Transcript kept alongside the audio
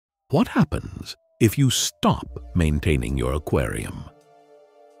What happens if you stop maintaining your aquarium?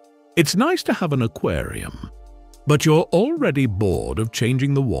 It's nice to have an aquarium, but you're already bored of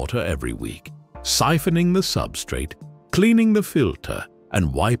changing the water every week, siphoning the substrate, cleaning the filter,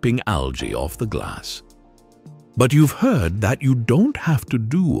 and wiping algae off the glass. But you've heard that you don't have to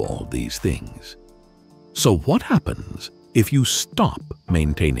do all these things. So what happens if you stop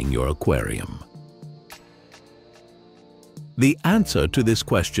maintaining your aquarium? The answer to this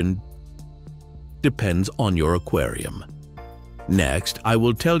question depends on your aquarium. Next, I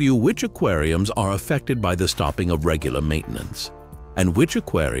will tell you which aquariums are affected by the stopping of regular maintenance, and which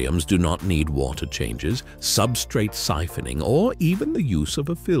aquariums do not need water changes, substrate siphoning, or even the use of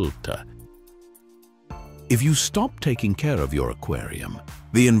a filter. If you stop taking care of your aquarium,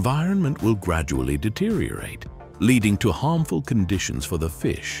 the environment will gradually deteriorate, leading to harmful conditions for the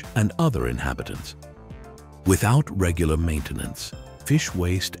fish and other inhabitants. Without regular maintenance, fish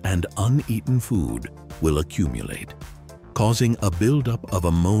waste and uneaten food will accumulate, causing a buildup of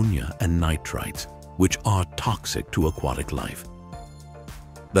ammonia and nitrites, which are toxic to aquatic life.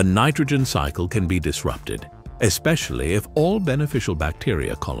 The nitrogen cycle can be disrupted, especially if all beneficial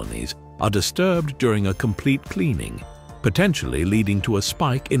bacteria colonies are disturbed during a complete cleaning, potentially leading to a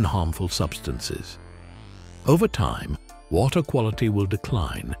spike in harmful substances. Over time, water quality will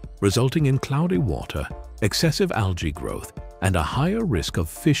decline, resulting in cloudy water, excessive algae growth, and a higher risk of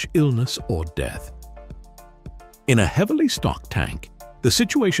fish illness or death. In a heavily stocked tank, the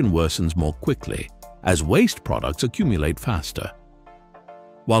situation worsens more quickly as waste products accumulate faster.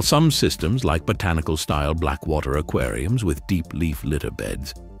 While some systems, like botanical-style blackwater aquariums with deep leaf litter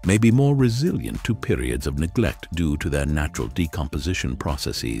beds, may be more resilient to periods of neglect due to their natural decomposition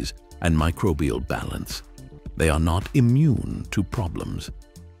processes and microbial balance, they are not immune to problems.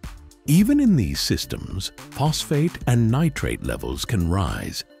 Even in these systems, phosphate and nitrate levels can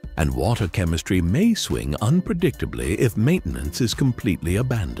rise, and water chemistry may swing unpredictably if maintenance is completely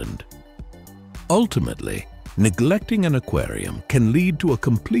abandoned. Ultimately, neglecting an aquarium can lead to a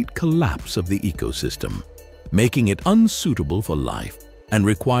complete collapse of the ecosystem, making it unsuitable for life and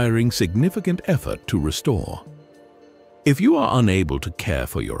requiring significant effort to restore. If you are unable to care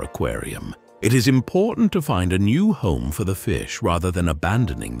for your aquarium, it is important to find a new home for the fish rather than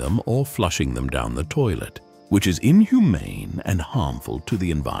abandoning them or flushing them down the toilet, which is inhumane and harmful to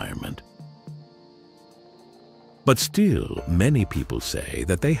the environment. But still, many people say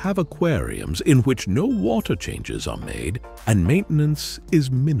that they have aquariums in which no water changes are made and maintenance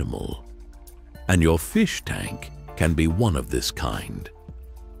is minimal. And your fish tank can be one of this kind.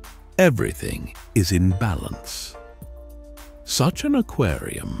 Everything is in balance. Such an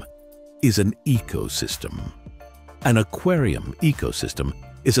aquarium is an ecosystem. An aquarium ecosystem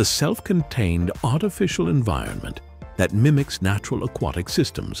is a self-contained artificial environment that mimics natural aquatic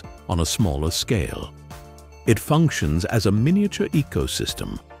systems on a smaller scale. It functions as a miniature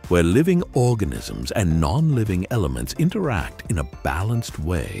ecosystem where living organisms and non-living elements interact in a balanced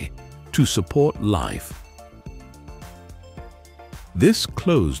way to support life. This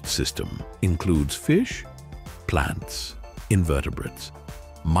closed system includes fish, plants, invertebrates,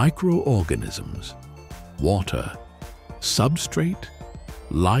 microorganisms, water, substrate,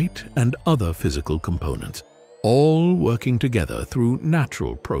 light, and other physical components, all working together through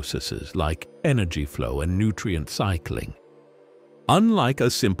natural processes like energy flow and nutrient cycling. Unlike a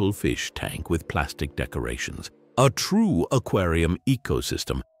simple fish tank with plastic decorations, a true aquarium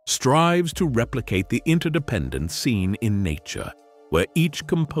ecosystem strives to replicate the interdependence seen in nature, where each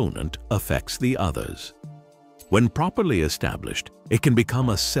component affects the others. When properly established, it can become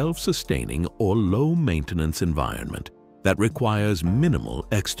a self-sustaining or low-maintenance environment that requires minimal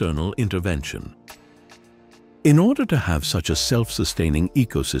external intervention. In order to have such a self-sustaining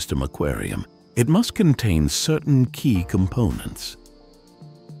ecosystem aquarium, it must contain certain key components.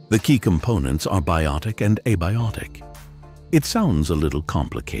 The key components are biotic and abiotic. It sounds a little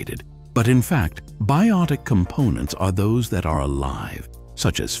complicated, but in fact, biotic components are those that are alive,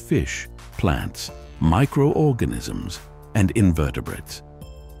 such as fish, plants, microorganisms, and invertebrates.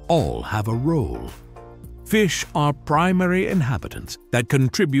 All have a role. Fish are primary inhabitants that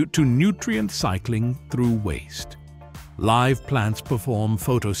contribute to nutrient cycling through waste. Live plants perform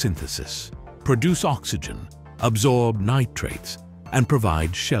photosynthesis, produce oxygen, absorb nitrates, and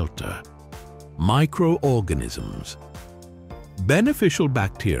provide shelter. Microorganisms. Beneficial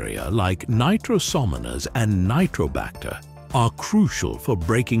bacteria like nitrosomonas and nitrobacter are crucial for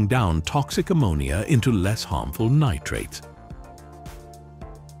breaking down toxic ammonia into less harmful nitrates.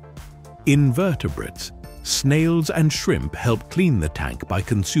 Invertebrates. Snails and shrimp help clean the tank by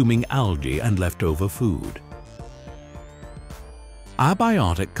consuming algae and leftover food.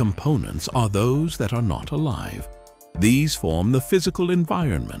 Abiotic components are those that are not alive. These form the physical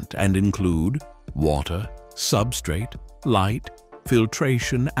environment and include water, substrate, light,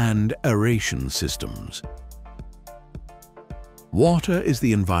 filtration, and aeration systems. Water is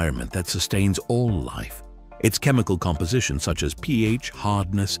the environment that sustains all life. Its chemical composition, such as pH,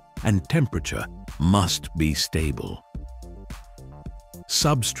 hardness, and temperature, must be stable.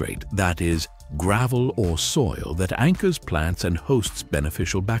 Substrate, that is, gravel or soil that anchors plants and hosts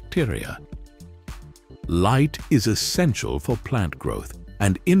beneficial bacteria. Light is essential for plant growth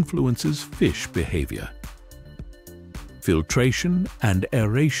and influences fish behavior. Filtration and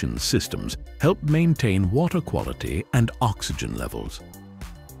aeration systems help maintain water quality and oxygen levels.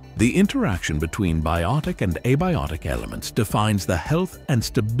 The interaction between biotic and abiotic elements defines the health and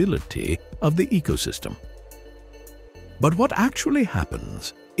stability of the ecosystem. But what actually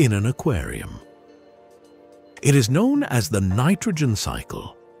happens in an aquarium? It is known as the nitrogen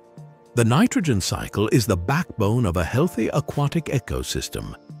cycle. The nitrogen cycle is the backbone of a healthy aquatic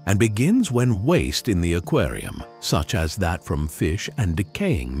ecosystem and begins when waste in the aquarium, such as that from fish and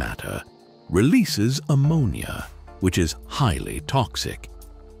decaying matter, releases ammonia, which is highly toxic.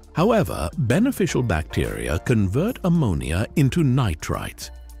 However, beneficial bacteria convert ammonia into nitrites,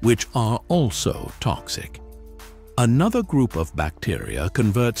 which are also toxic. Another group of bacteria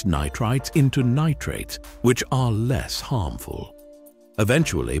converts nitrites into nitrates, which are less harmful.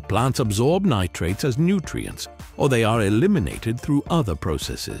 Eventually, plants absorb nitrates as nutrients, or they are eliminated through other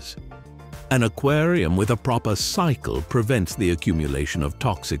processes. An aquarium with a proper cycle prevents the accumulation of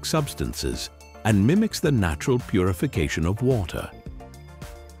toxic substances and mimics the natural purification of water.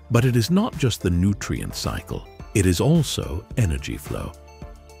 But it is not just the nutrient cycle, it is also energy flow.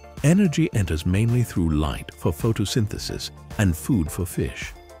 Energy enters mainly through light for photosynthesis and food for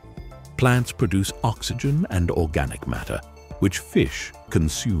fish. Plants produce oxygen and organic matter, which fish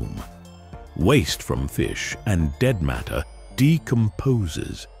consume. Waste from fish and dead matter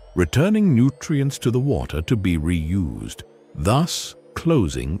decomposes, returning nutrients to the water to be reused, thus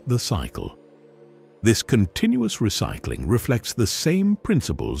closing the cycle. This continuous recycling reflects the same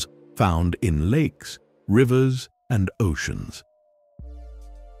principles found in lakes, rivers, and oceans.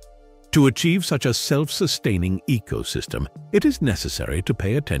 To achieve such a self-sustaining ecosystem, it is necessary to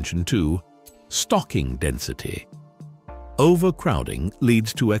pay attention to stocking density. Overcrowding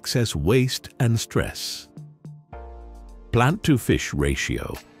leads to excess waste and stress. Plant-to-fish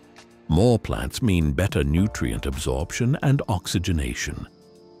ratio. More plants mean better nutrient absorption and oxygenation.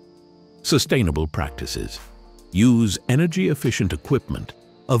 Sustainable practices. Use energy-efficient equipment,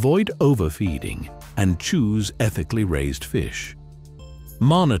 avoid overfeeding, and choose ethically raised fish.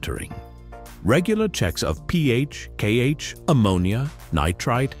 Monitoring. Regular checks of pH, KH, ammonia,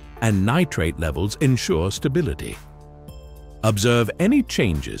 nitrite, and nitrate levels ensure stability. Observe any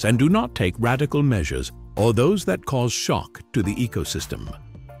changes and do not take radical measures or those that cause shock to the ecosystem.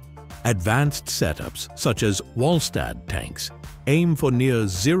 Advanced setups, such as Wallstad tanks, aim for near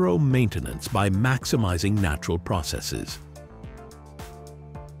zero maintenance by maximizing natural processes.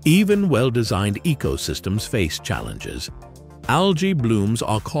 Even well-designed ecosystems face challenges. Algae blooms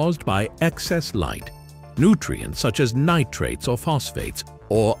are caused by excess light, nutrients such as nitrates or phosphates,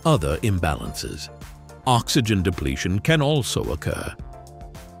 or other imbalances. Oxygen depletion can also occur.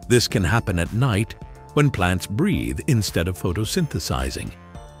 This can happen at night when plants breathe instead of photosynthesizing.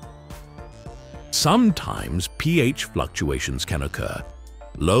 Sometimes pH fluctuations can occur.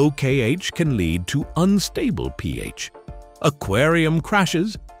 Low KH can lead to unstable pH. Aquarium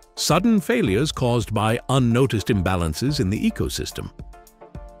crashes, sudden failures caused by unnoticed imbalances in the ecosystem.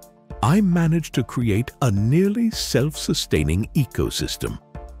 I managed to create a nearly self-sustaining ecosystem.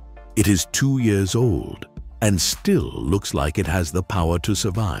 It is 2 years old and still looks like it has the power to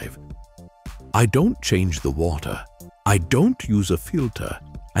survive. I don't change the water, I don't use a filter,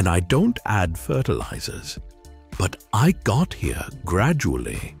 and I don't add fertilizers. But I got here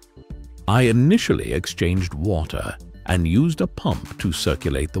gradually. I initially exchanged water and used a pump to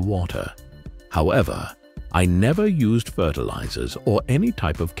circulate the water. However, I never used fertilizers or any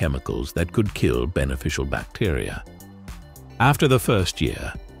type of chemicals that could kill beneficial bacteria. After the first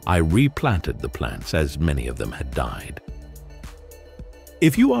year, I replanted the plants as many of them had died.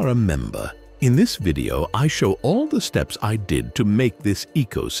 If you are a member, in this video I show all the steps I did to make this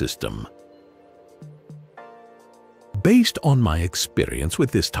ecosystem. Based on my experience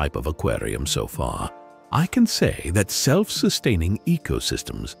with this type of aquarium so far, I can say that self-sustaining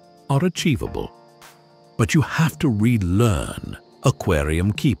ecosystems are achievable. But you have to relearn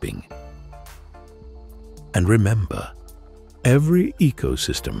aquarium keeping. And remember, every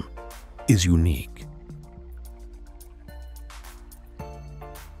ecosystem is unique.